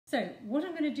So what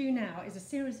I'm going to do now is a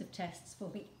series of tests for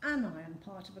the anion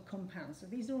part of a compound. So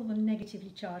these are all the negatively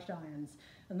charged ions,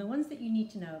 and the ones that you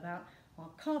need to know about are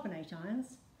carbonate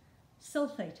ions,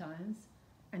 sulfate ions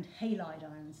and halide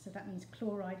ions. So that means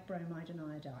chloride, bromide and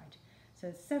iodide. So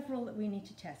there's several that we need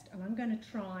to test, and I'm going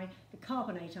to try the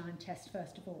carbonate ion test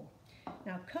first of all.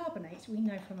 Now carbonates, we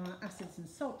know from our acids and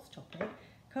salts topic,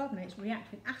 carbonates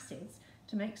react with acids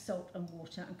to make salt and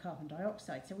water and carbon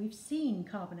dioxide. So we've seen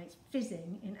carbonates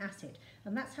fizzing in acid,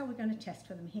 and that's how we're going to test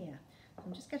for them here. So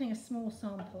I'm just getting a small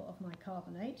sample of my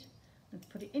carbonate and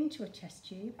put it into a test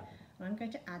tube, and I'm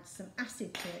going to add some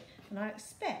acid to it, and I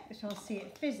expect that I'll see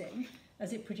it fizzing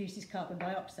as it produces carbon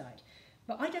dioxide.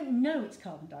 But I don't know it's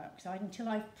carbon dioxide until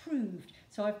I've proved.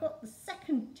 So I've got the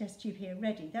second test tube here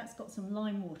ready. That's got some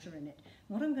lime water in it.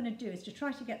 And what I'm going to do is to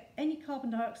try to get any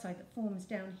carbon dioxide that forms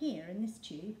down here in this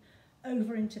tube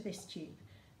over into this tube.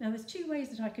 Now there's two ways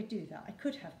that I could do that. I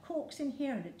could have corks in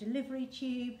here and a delivery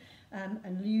tube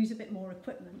and use a bit more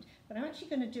equipment, but I'm actually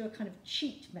going to do a kind of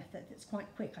cheat method that's quite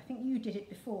quick. I think you did it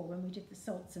before when we did the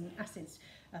salts and acids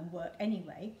work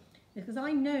anyway, because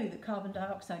I know that carbon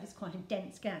dioxide is quite a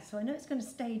dense gas, so I know it's going to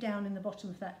stay down in the bottom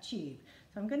of that tube.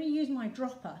 So I'm going to use my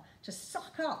dropper to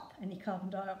suck up any carbon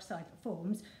dioxide that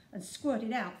forms and squirt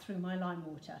it out through my lime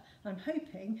water. I'm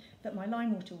hoping that my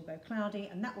lime water will go cloudy,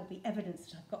 and that will be evidence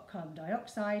that I've got carbon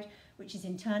dioxide, which is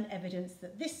in turn evidence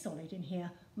that this solid in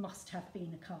here must have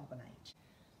been a carbonate.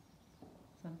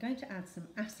 So I'm going to add some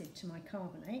acid to my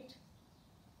carbonate,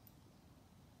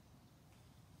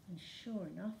 and sure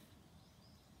enough,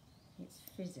 it's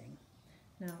fizzing.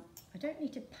 Now, I don't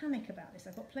need to panic about this.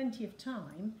 I've got plenty of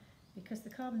time, because the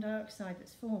carbon dioxide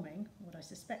that's forming, what I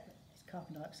suspect is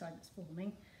carbon dioxide that's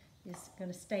forming, is going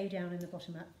to stay down in the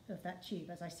bottom of that tube,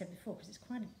 as I said before, because it's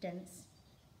quite a dense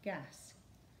gas.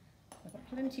 I've got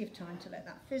plenty of time to let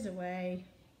that fizz away,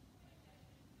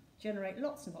 generate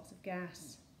lots and lots of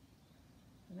gas,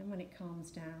 and then when it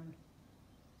calms down,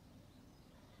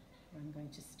 I'm going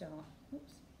to start,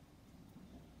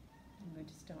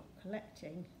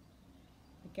 collecting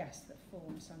the gas that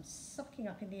forms. So I'm sucking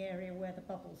up in the area where the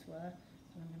bubbles were,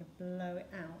 and I'm going to blow it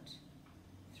out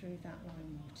through that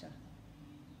lime water.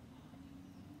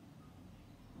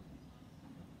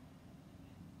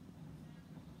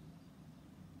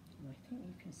 And I think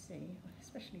you can see,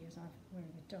 especially as I'm wearing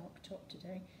a dark top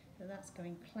today, that that's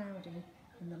going cloudy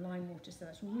in the lime water. So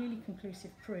that's really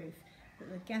conclusive proof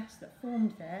that the gas that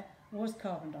formed there was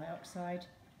carbon dioxide,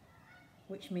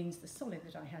 which means the solid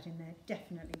that I had in there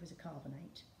definitely was a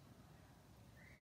carbonate.